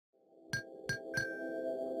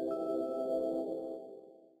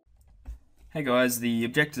Hey guys, the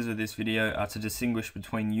objectives of this video are to distinguish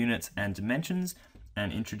between units and dimensions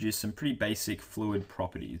and introduce some pretty basic fluid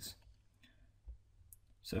properties.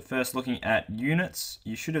 So first, looking at units,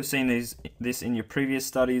 you should have seen this in your previous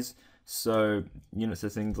studies. So units are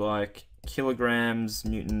things like kilograms,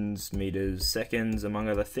 newtons, meters, seconds, among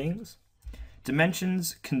other things.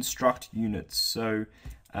 Dimensions construct units. So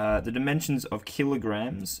the dimensions of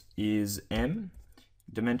kilograms is m.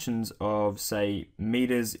 Dimensions of, say,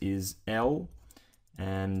 meters is L,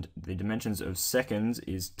 and the dimensions of seconds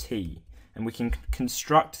is T. And we can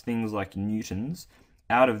construct things like newtons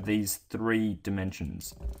out of these three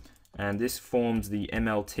dimensions. And this forms the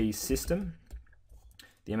MLT system.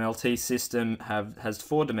 The MLT system has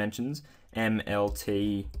four dimensions, M, L,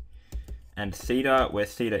 T, and theta, where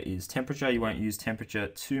theta is temperature. You won't use temperature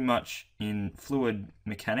too much in fluid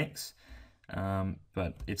mechanics,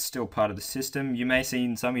 but it's still part of the system. You may see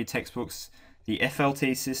in some of your textbooks the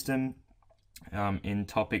FLT system in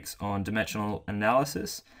topics on dimensional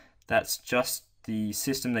analysis. That's just the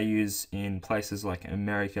system they use in places like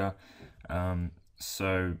America.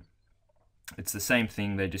 So it's the same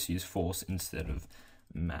thing, they just use force instead of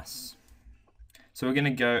mass. So we're going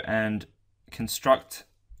to go and construct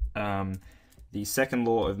the second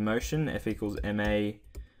law of motion, F equals ma,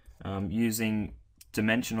 using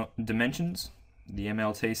dimensions, the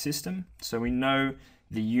MLT system. So we know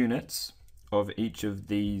the units of each of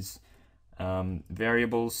these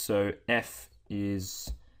variables. So F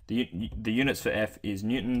is the units for F is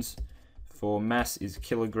newtons, for mass is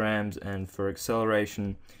kilograms, and for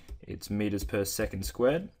acceleration it's meters per second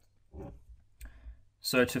squared.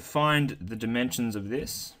 So to find the dimensions of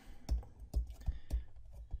this,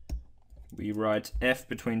 we write F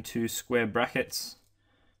between two square brackets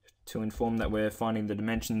to inform that we're finding the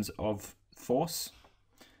dimensions of force.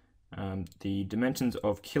 The dimensions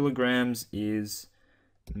of kilograms is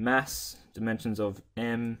mass, dimensions of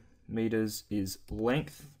m, meters, is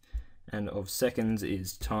length, and of seconds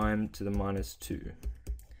is time to the minus 2.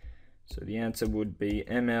 So the answer would be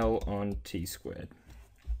ml on t squared.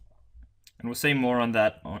 And we'll see more on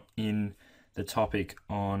that in the topic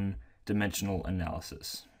on dimensional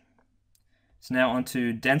analysis. So now on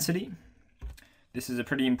to density. This is a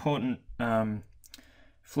pretty important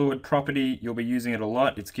fluid property. You'll be using it a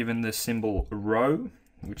lot. It's given the symbol rho,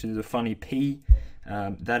 which is a funny P.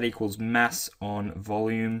 That equals mass on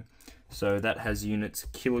volume. So that has units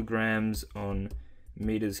kilograms on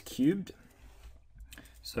meters cubed.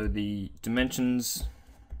 So the dimensions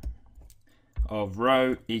of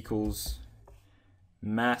rho equals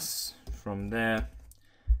mass from there,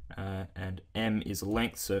 and m is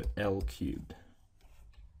length, so L cubed.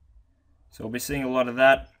 So we'll be seeing a lot of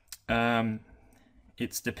that.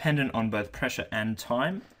 It's dependent on both pressure and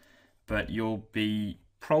time, but you'll be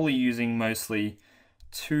probably using mostly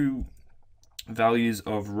two values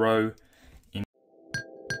of rho